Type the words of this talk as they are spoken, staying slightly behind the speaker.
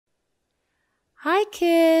Hi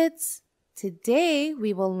kids! Today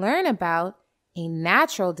we will learn about a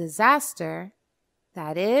natural disaster,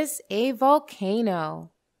 that is a volcano.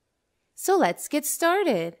 So let's get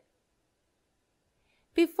started.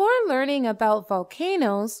 Before learning about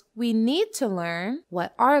volcanoes, we need to learn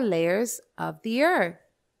what are layers of the earth,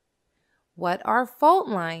 what are fault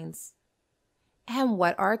lines, and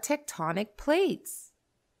what are tectonic plates.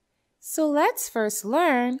 So let's first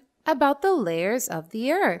learn about the layers of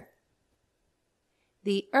the earth.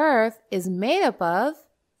 The earth is made up of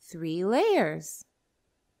 3 layers.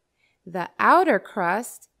 The outer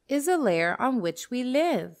crust is a layer on which we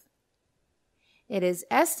live. It is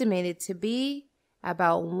estimated to be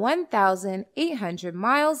about 1,800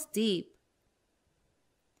 miles deep.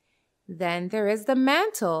 Then there is the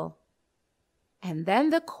mantle, and then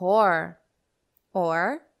the core,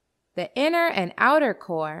 or the inner and outer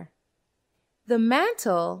core. The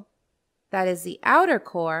mantle, that is the outer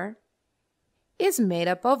core, is made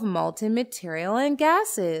up of molten material and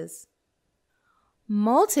gases.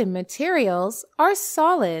 Molten materials are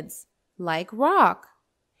solids, like rock,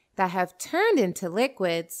 that have turned into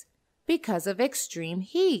liquids because of extreme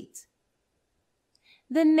heat.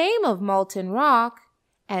 The name of molten rock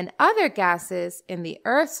and other gases in the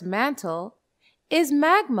Earth's mantle is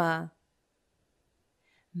magma.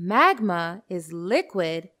 Magma is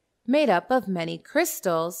liquid made up of many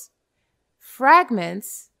crystals,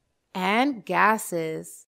 fragments, and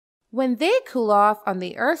gases. When they cool off on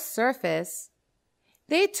the Earth's surface,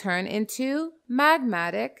 they turn into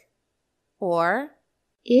magmatic or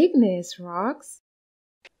igneous rocks.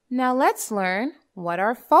 Now let's learn what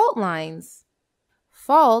are fault lines.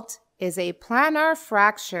 Fault is a planar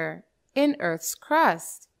fracture in Earth's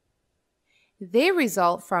crust. They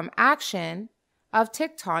result from action of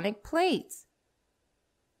tectonic plates.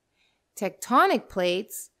 Tectonic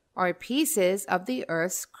plates are pieces of the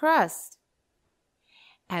Earth's crust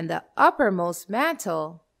and the uppermost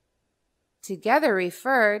mantle, together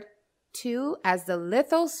referred to as the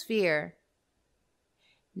lithosphere.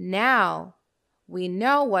 Now, we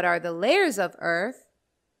know what are the layers of Earth,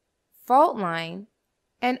 fault line,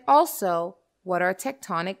 and also what are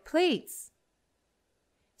tectonic plates.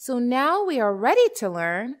 So now we are ready to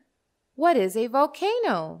learn what is a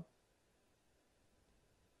volcano.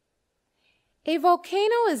 A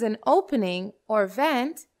volcano is an opening or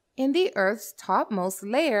vent in the Earth's topmost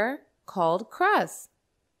layer called crust.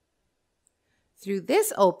 Through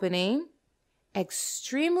this opening,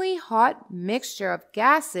 extremely hot mixture of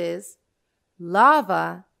gases,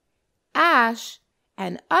 lava, ash,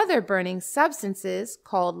 and other burning substances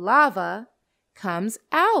called lava comes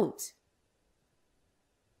out.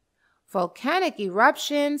 Volcanic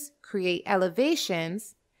eruptions create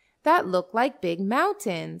elevations that look like big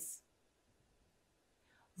mountains.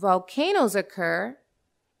 Volcanoes occur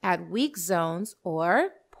at weak zones or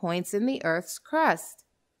points in the Earth's crust.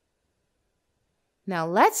 Now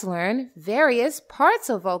let's learn various parts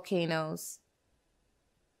of volcanoes.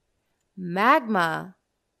 Magma,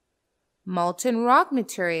 molten rock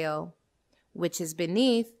material, which is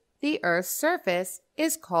beneath the Earth's surface,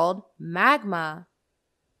 is called magma.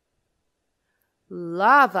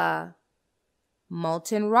 Lava,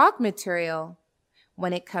 molten rock material.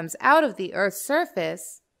 When it comes out of the Earth's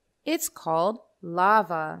surface, it's called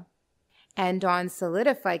lava. And on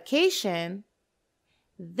solidification,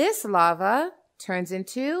 this lava turns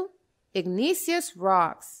into igneous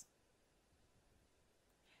rocks.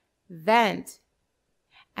 Vent,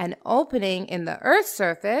 an opening in the Earth's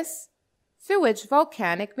surface through which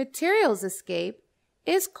volcanic materials escape,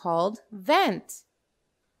 is called vent.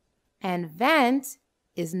 And vent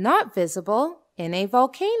is not visible in a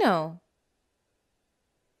volcano.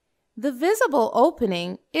 The visible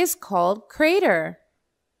opening is called crater.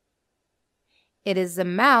 It is the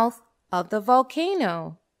mouth of the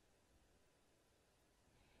volcano.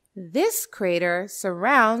 This crater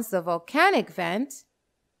surrounds the volcanic vent.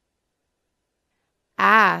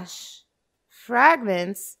 Ash,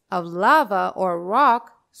 fragments of lava or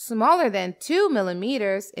rock smaller than 2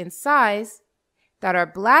 millimeters in size that are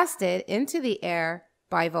blasted into the air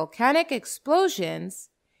by volcanic explosions,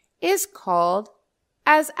 is called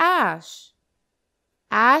as ash.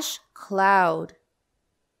 Ash cloud,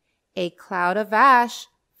 a cloud of ash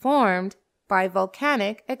formed by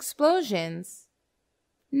volcanic explosions.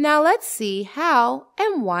 Now let's see how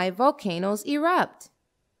and why volcanoes erupt.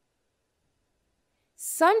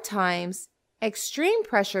 Sometimes extreme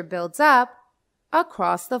pressure builds up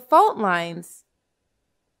across the fault lines,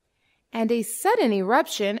 and a sudden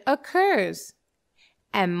eruption occurs,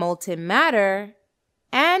 and molten matter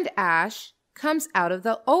and ash comes out of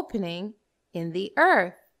the opening in the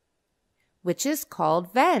earth, which is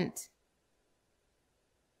called vent.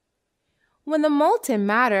 When the molten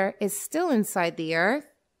matter is still inside the earth,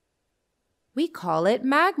 we call it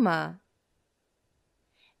magma.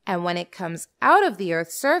 And when it comes out of the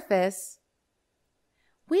earth's surface,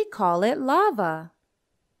 we call it lava.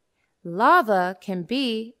 Lava can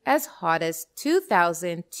be as hot as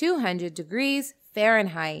 2,200 degrees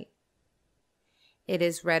Fahrenheit. It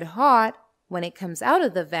is red hot when it comes out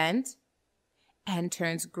of the vent and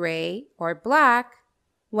turns gray or black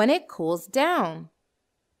when it cools down.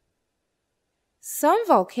 Some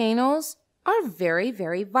volcanoes are very,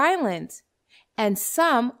 very violent, and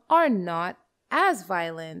some are not as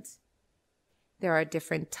violent. There are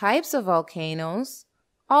different types of volcanoes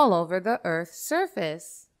all over the Earth's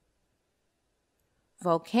surface.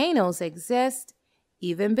 Volcanoes exist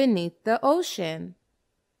even beneath the ocean,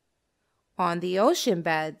 on the ocean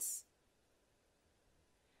beds.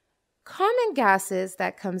 Common gases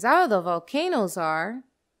that comes out of the volcanoes are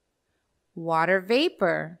water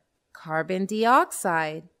vapor, carbon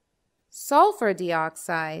dioxide, sulfur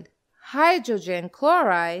dioxide, hydrogen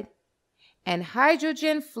chloride, and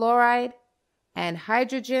hydrogen fluoride and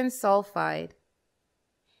hydrogen sulfide.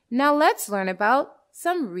 Now let's learn about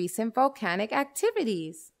some recent volcanic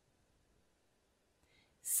activities.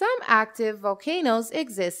 Some active volcanoes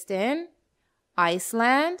exist in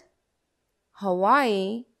Iceland,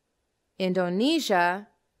 Hawaii, Indonesia,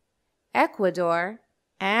 Ecuador,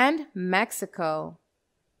 and Mexico.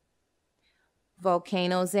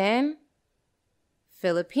 Volcanoes in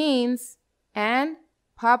Philippines and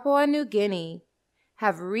Papua New Guinea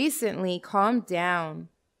have recently calmed down.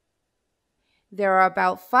 There are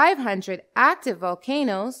about 500 active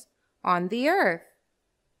volcanoes on the Earth.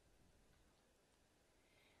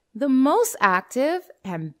 The most active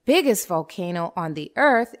and biggest volcano on the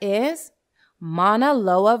Earth is Mauna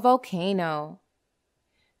Loa Volcano.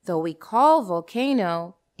 Though we call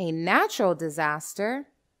volcano a natural disaster,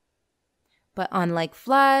 but unlike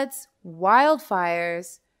floods,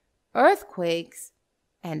 wildfires, earthquakes,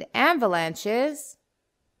 and avalanches,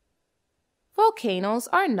 volcanoes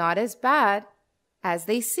are not as bad as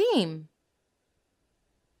they seem.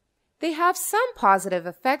 They have some positive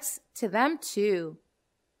effects to them too.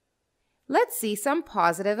 Let's see some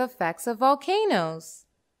positive effects of volcanoes.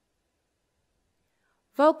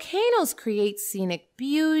 Volcanoes create scenic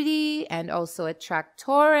beauty and also attract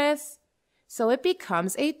tourists, so it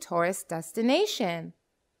becomes a tourist destination.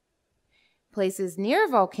 Places near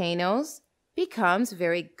volcanoes becomes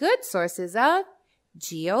very good sources of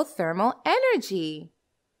geothermal energy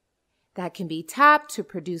that can be tapped to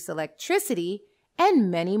produce electricity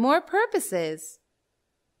and many more purposes.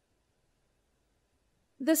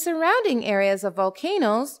 The surrounding areas of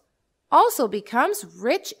volcanoes also becomes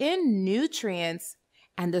rich in nutrients,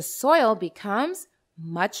 and the soil becomes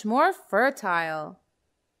much more fertile.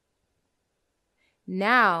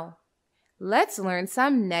 Now, let's learn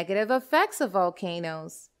some negative effects of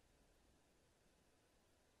volcanoes.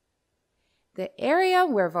 The area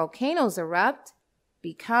where volcanoes erupt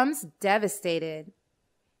becomes devastated.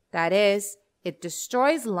 That is, it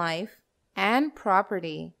destroys life and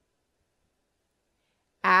property.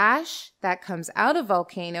 Ash that comes out of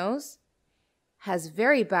volcanoes has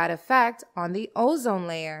very bad effect on the ozone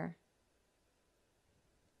layer.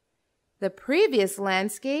 The previous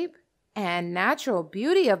landscape and natural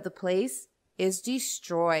beauty of the place is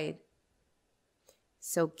destroyed.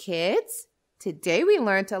 So kids, today we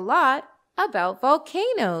learned a lot about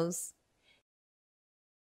volcanoes.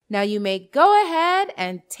 Now you may go ahead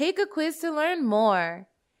and take a quiz to learn more.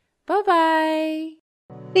 Bye-bye.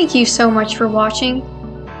 Thank you so much for watching.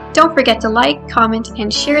 Don't forget to like, comment,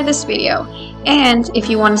 and share this video. And if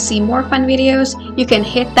you want to see more fun videos, you can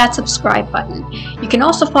hit that subscribe button. You can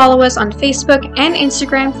also follow us on Facebook and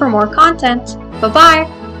Instagram for more content.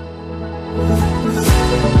 Bye-bye!